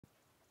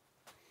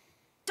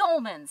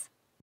dolmens!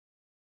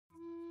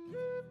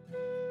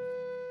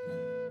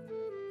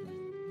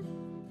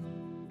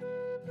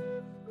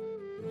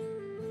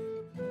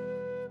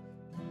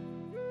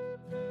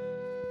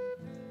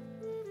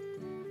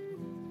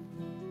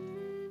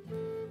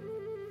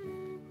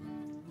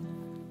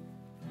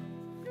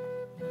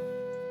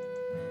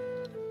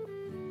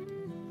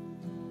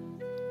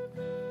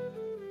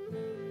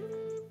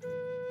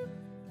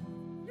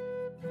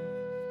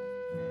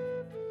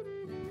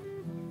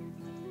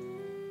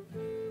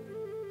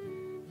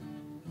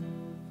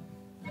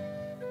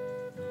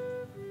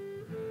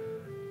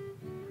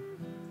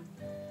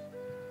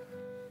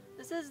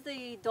 This is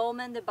the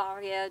Dolmens of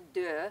Barrières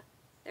 2.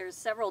 There's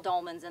several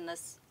dolmens in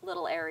this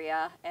little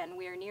area, and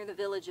we are near the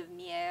village of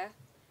Miers.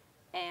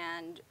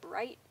 And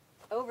right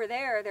over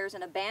there, there's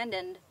an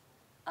abandoned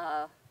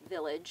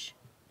village.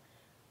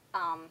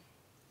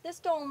 This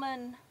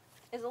dolmen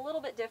is a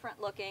little bit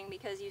different looking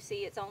because you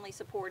see it's only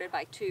supported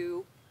by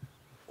 2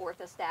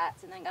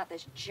 orthostats, and then got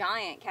this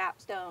giant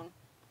capstone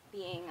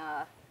being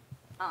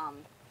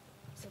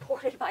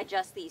supported by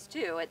just these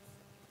 2. It's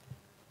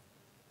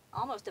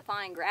almost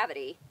defying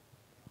gravity.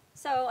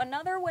 So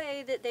another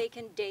way that they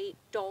can date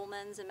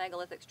dolmens and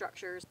megalithic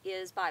structures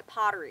is by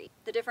pottery.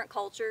 The different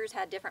cultures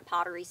had different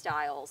pottery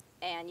styles,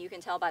 and you can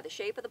tell by the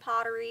shape of the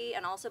pottery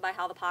and also by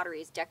how the pottery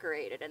is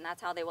decorated, and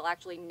that's how they will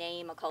actually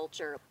name a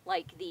culture,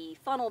 like the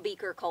funnel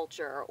beaker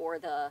culture or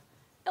the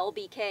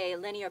LBK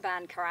linear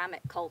band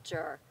ceramic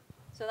culture.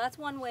 So that's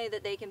one way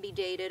that they can be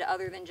dated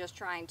other than just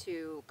trying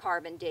to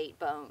carbon date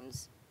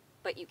bones.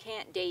 But you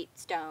can't date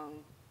stone.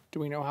 Do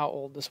we know how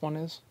old this one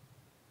is?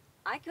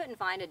 I couldn't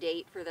find a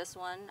date for this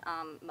one.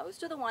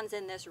 Most of the ones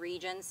in this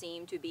region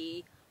seem to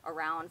be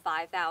around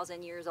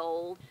 5,000 years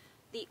old.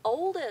 The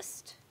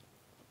oldest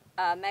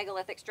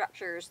megalithic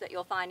structures that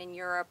you'll find in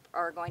Europe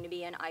are going to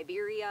be in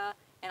Iberia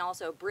and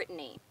also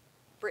Brittany.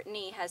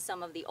 Brittany has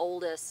some of the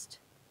oldest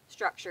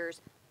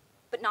structures,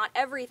 but not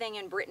everything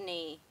in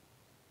Brittany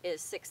is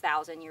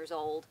 6,000 years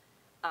old.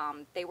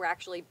 They were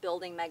actually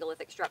building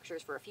megalithic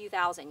structures for a few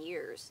thousand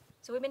years.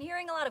 So we've been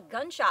hearing a lot of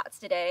gunshots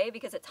today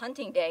because it's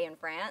hunting day in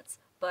France.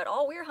 But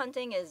all we're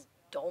hunting is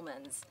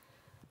dolmens.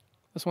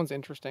 This one's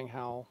interesting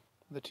how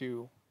the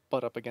 2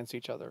 butt up against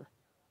each other.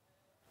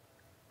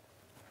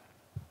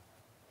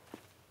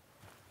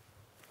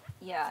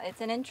 Yeah, it's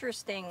an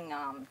interesting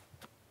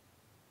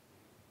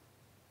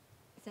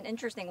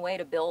way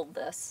to build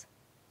this.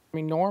 I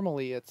mean,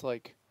 normally it's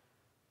like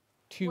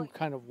 2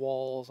 kind of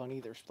walls on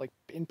either, like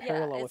in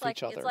parallel with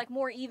each other. It's like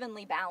more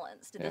evenly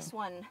balanced. Yeah.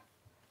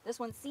 This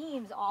one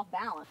seems off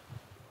balance.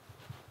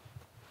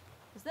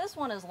 Because this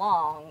one is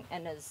long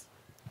and is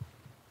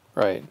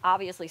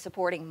obviously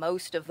supporting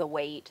most of the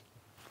weight,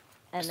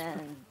 and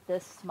then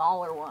this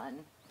smaller one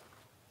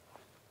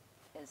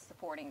is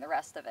supporting the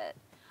rest of it.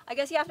 I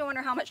guess you have to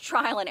wonder how much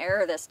trial and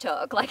error this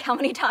took. Like, how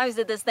many times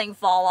did this thing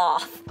fall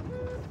off?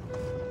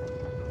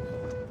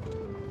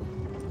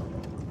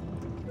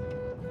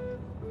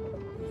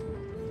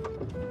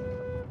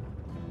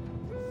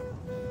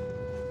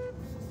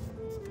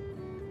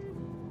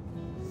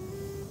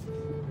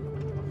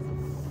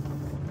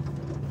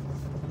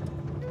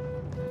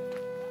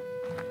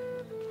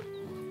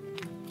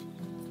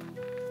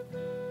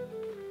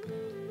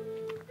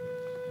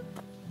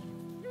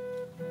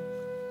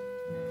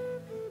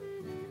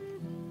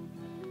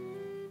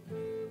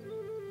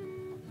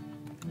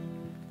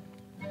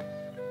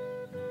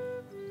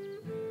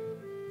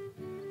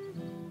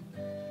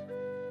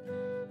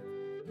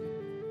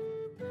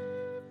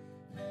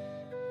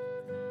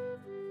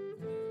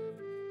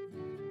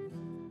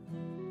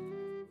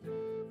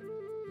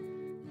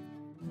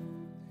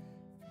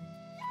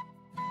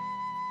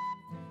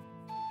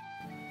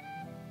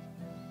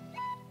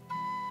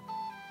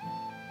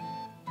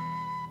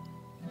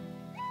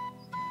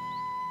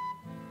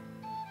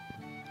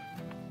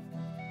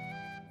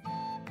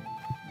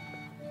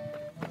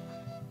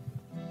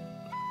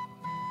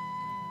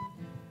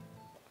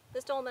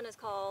 This dolmen is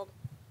called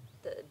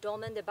the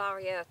Dolmens of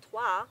Barrières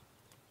 3,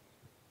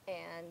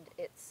 and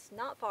it's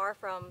not far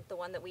from the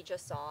one that we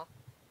just saw.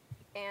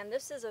 And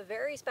this is a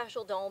very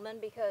special dolmen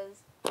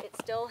because it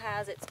still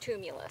has its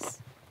tumulus.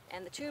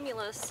 And the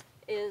tumulus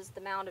is the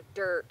mound of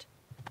dirt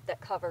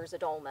that covers a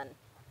dolmen.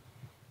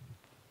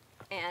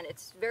 And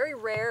it's very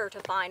rare to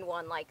find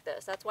one like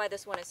this. That's why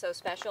this one is so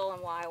special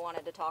and why I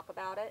wanted to talk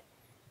about it.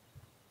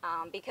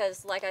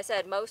 Because, like I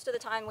said, most of the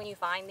time when you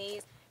find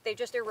these, they've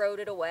just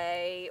eroded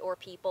away, or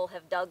people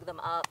have dug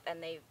them up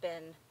and they've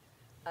been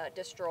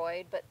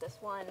destroyed. But this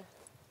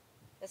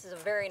is a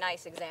very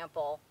nice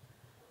example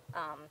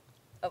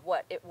of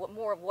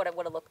more of what it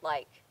would have looked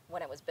like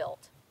when it was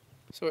built.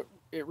 So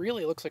it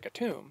really looks like a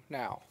tomb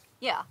now.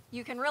 Yeah,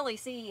 you can really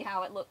see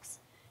how it looks.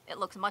 It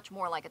looks much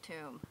more like a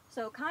tomb.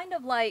 So kind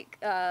of like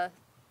the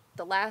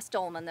last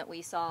dolmen that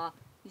we saw,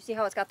 you see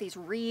how it's got these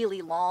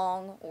really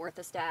long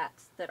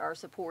orthostats that are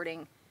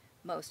supporting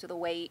most of the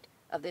weight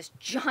of this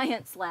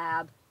giant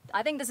slab.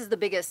 I think this is the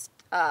biggest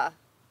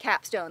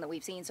capstone that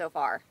we've seen so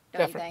far,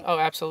 don't you think? Oh,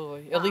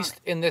 absolutely. At least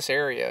in this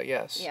area,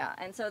 yes. Yeah,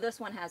 and so this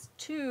one has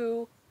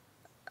 2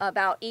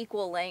 about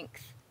equal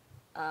length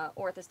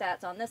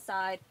orthostats on this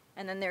side,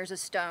 and then there's a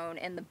stone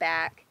in the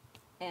back,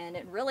 and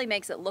it really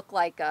makes it look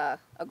like a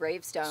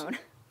gravestone.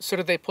 So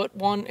did they put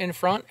one in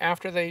front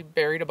after they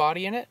buried a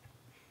body in it?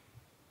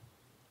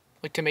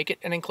 Like to make it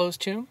an enclosed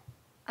tomb?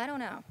 I don't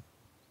know.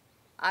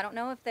 I don't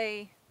know if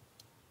they...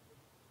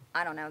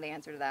 I don't know the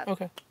answer to that.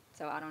 Okay.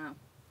 So I don't know.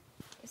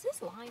 Is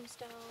this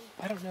limestone?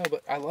 I don't know,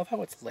 but I love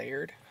how it's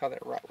layered. How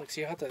that like,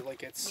 see how the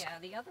like it's. Yeah,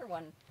 the other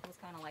one was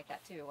kind of like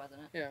that too,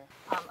 wasn't it?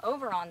 Yeah.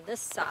 Over on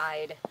this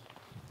side,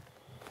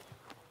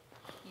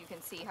 you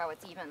can see how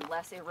it's even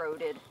less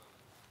eroded.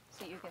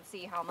 So you can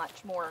see how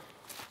much more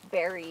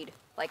buried.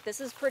 Like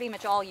this is pretty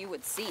much all you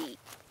would see.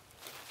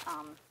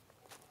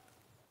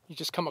 You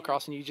just come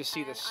across and you just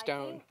see the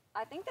stone.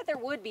 I think that there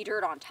would be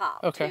dirt on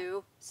top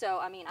too. So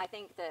I mean, I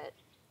think that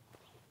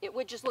it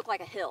would just look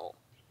like a hill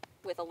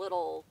with a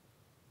little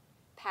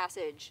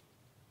passage,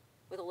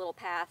 with a little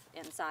path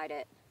inside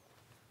it.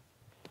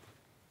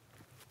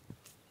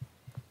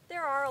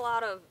 There are a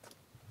lot of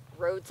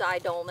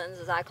roadside dolmens,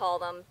 as I call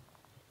them,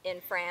 in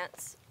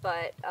France,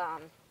 but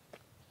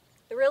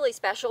the really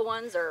special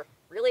ones are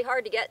really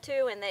hard to get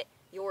to, and that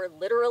you're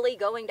literally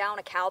going down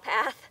a cow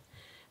path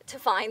to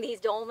find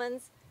these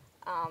dolmens.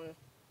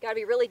 Gotta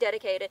be really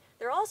dedicated.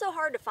 They're also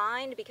hard to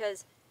find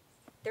because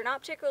they're not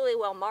particularly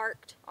well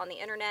marked on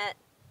the internet.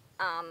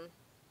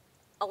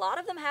 A lot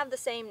of them have the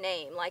same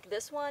name. Like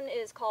this one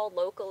is called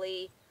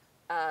locally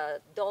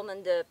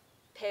Dolmen de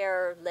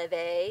Père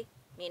Levé,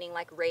 meaning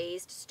like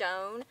raised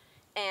stone,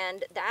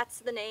 and that's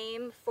the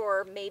name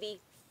for maybe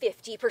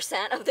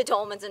 50% of the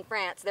dolmens in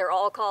France. They're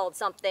all called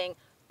something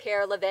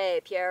Père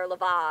Levé, Pierre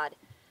Levade.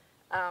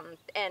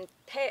 And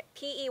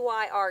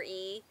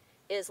P-E-Y-R-E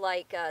is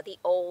like the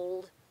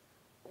old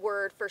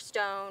word for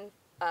stone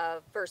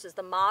versus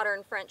the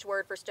modern French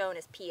word for stone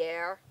is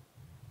Pierre.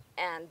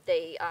 And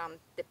the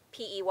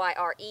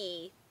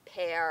P-E-Y-R-E,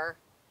 Père,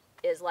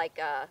 is like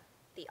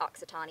the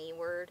Occitanie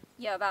word.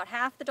 Yeah, about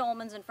half the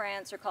dolmens in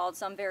France are called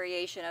some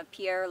variation of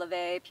Pierre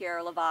Levé,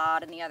 Pierre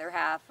Levade, and the other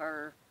half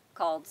are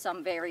called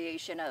some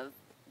variation of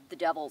the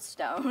Devil's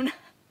Stone.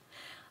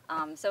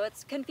 So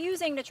it's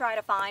confusing to try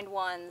to find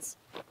ones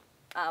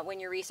when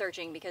you're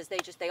researching because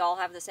they all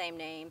have the same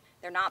name.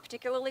 They're not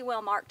particularly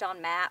well marked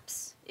on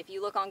maps. If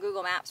you look on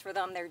Google Maps for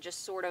them, they're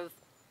just sort of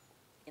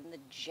in the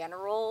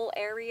general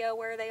area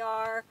where they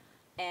are,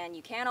 and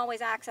you can't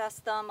always access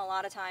them. A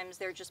lot of times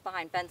they're just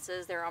behind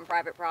fences, they're on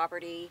private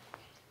property.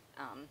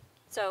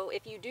 So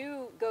if you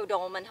do go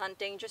dolmen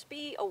hunting, just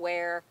be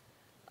aware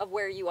of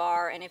where you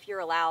are and if you're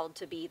allowed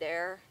to be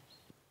there.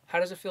 How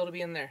does it feel to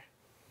be in there?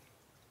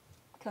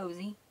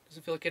 Cozy. Does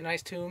it feel like a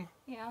nice tomb?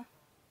 Yeah,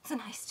 it's a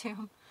nice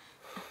tomb.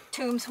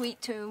 Tomb,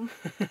 sweet tomb.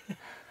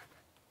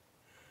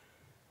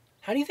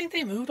 How do you think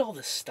they moved all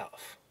this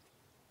stuff?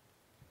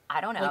 I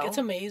don't know. Like, it's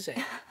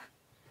amazing.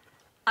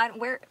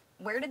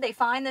 Where did they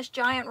find this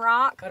giant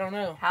rock? I don't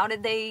know. How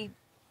did they...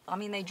 I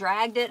mean, they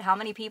dragged it. How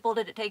many people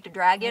did it take to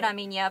drag it? I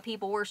mean, yeah,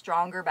 people were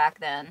stronger back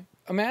then.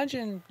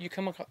 Imagine you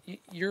come across...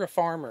 You're a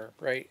farmer,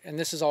 right? And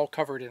this is all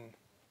covered in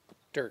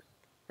dirt,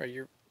 right?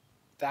 You're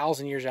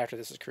 1,000 years after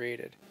this is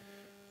created.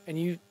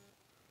 And you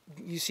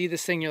see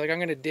this thing, you're like, I'm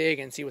going to dig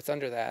and see what's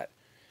under that.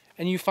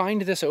 And you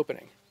find this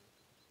opening.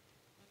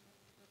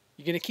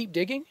 You going to keep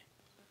digging?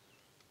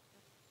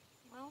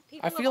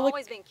 People have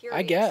always been curious.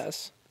 I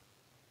guess.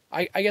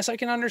 I guess I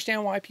can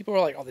understand why people are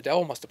like, oh, the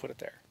devil must have put it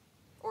there.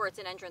 Or it's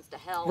an entrance to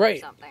hell or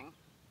something.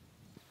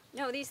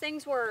 No, these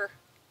things were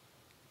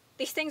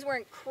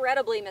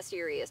incredibly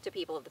mysterious to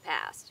people of the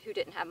past who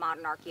didn't have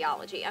modern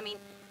archaeology. I mean,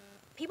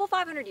 people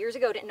 500 years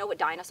ago didn't know what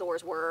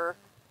dinosaurs were.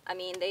 I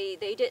mean, they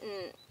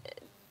didn't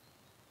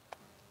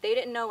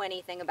know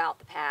anything about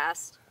the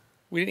past.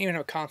 We didn't even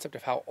have a concept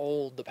of how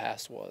old the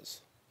past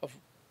was.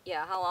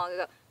 Yeah, how long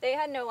ago? They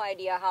had no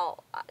idea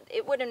how...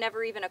 It would have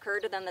never even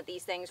occurred to them that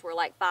these things were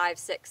like 5,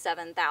 6,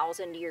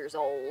 7,000 years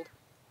old.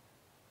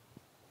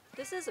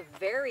 This is a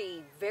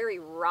very, very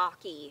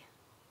rocky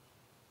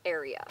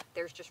area.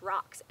 There's just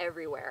rocks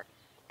everywhere.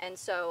 And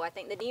so I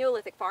think the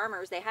Neolithic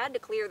farmers, they had to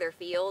clear their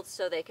fields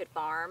so they could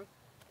farm.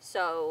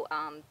 So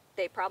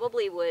they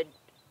probably would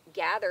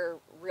gather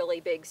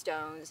really big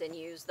stones and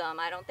use them.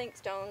 I don't think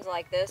stones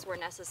like this were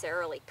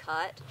necessarily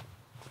cut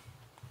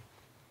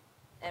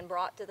and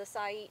brought to the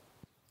site.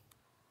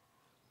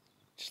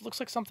 Just looks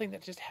like something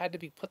that just had to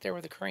be put there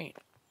with a crane.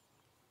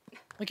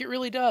 Like, it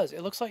really does.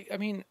 It looks like, I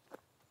mean...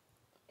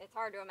 It's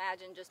hard to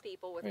imagine just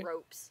people with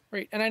ropes.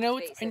 Right, and I know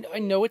I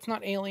know it's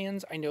not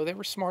aliens. I know they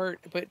were smart,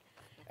 but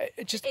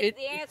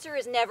the answer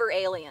is never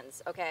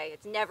aliens, okay?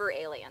 It's never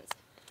aliens.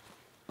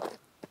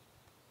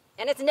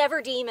 And it's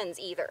never demons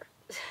either.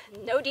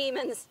 No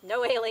demons,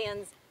 no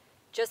aliens,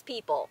 just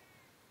people.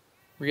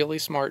 Really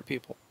smart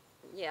people.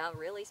 Yeah,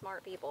 really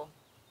smart people.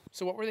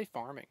 So what were they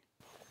farming?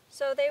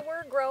 So they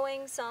were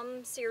growing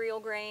some cereal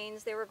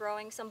grains, they were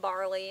growing some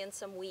barley and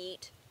some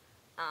wheat.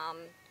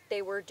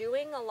 They were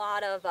doing a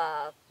lot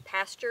of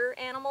pasture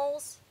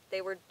animals.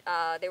 They were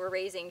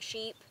raising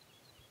sheep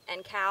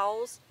and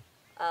cows.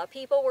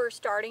 People were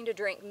starting to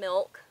drink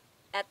milk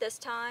at this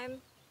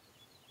time.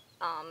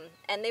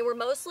 And they were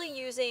mostly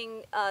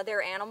using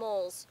their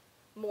animals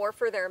more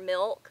for their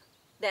milk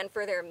than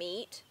for their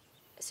meat.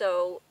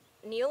 So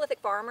Neolithic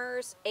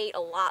farmers ate a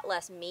lot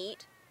less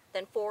meat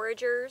than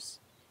foragers,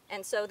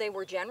 and so they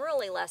were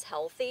generally less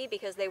healthy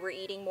because they were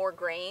eating more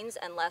grains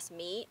and less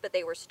meat, but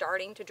they were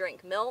starting to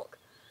drink milk.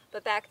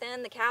 But back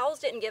then the cows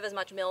didn't give as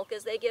much milk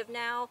as they give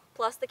now,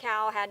 plus the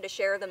cow had to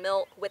share the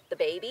milk with the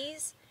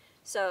babies,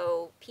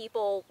 so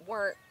people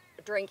weren't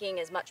drinking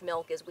as much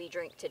milk as we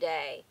drink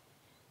today.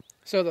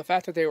 So the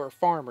fact that they were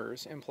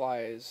farmers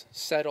implies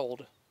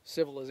settled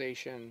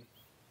civilization,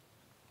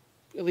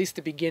 at least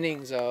the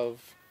beginnings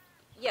of...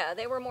 Yeah,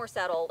 they were more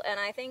settled, and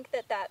I think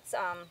that that's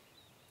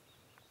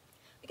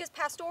because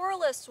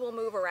pastoralists will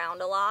move around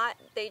a lot.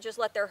 They just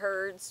let their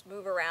herds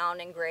move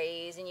around and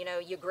graze, and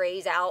you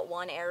graze out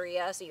one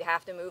area, so you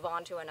have to move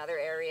on to another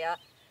area.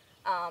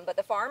 But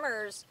the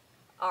farmers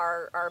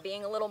are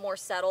being a little more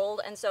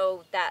settled, and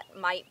so that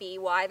might be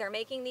why they're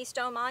making these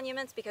stone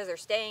monuments, because they're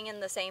staying in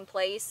the same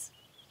place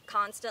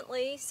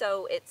constantly,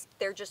 so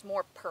they're just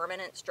more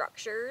permanent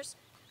structures.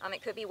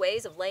 It could be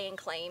ways of laying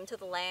claim to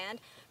the land,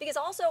 because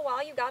also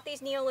while you've got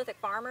these Neolithic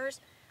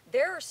farmers,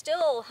 there are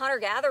still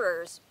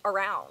hunter-gatherers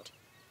around.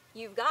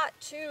 You've got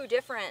two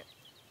different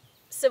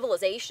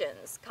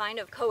civilizations kind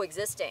of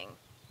coexisting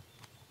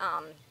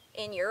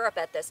in Europe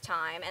at this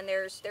time, and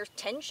there's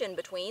tension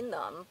between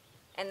them,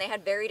 and they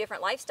had very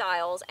different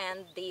lifestyles,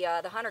 and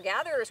the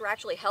hunter-gatherers were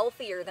actually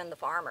healthier than the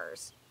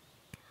farmers.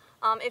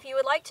 If you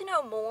would like to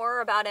know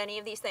more about any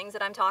of these things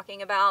that I'm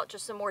talking about,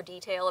 just some more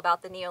detail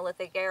about the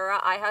Neolithic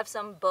era, I have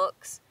some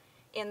books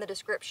in the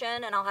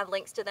description, and I'll have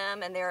links to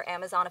them, and they're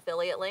Amazon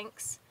affiliate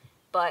links.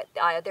 But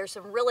there's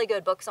some really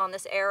good books on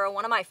this era.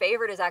 One of my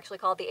favorite is actually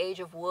called The Age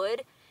of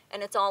Wood,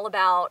 and it's all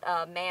about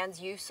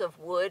man's use of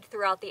wood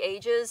throughout the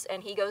ages,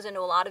 and he goes into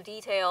a lot of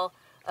detail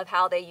of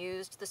how they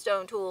used the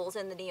stone tools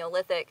in the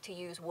Neolithic to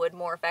use wood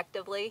more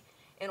effectively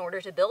in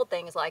order to build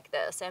things like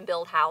this and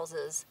build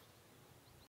houses.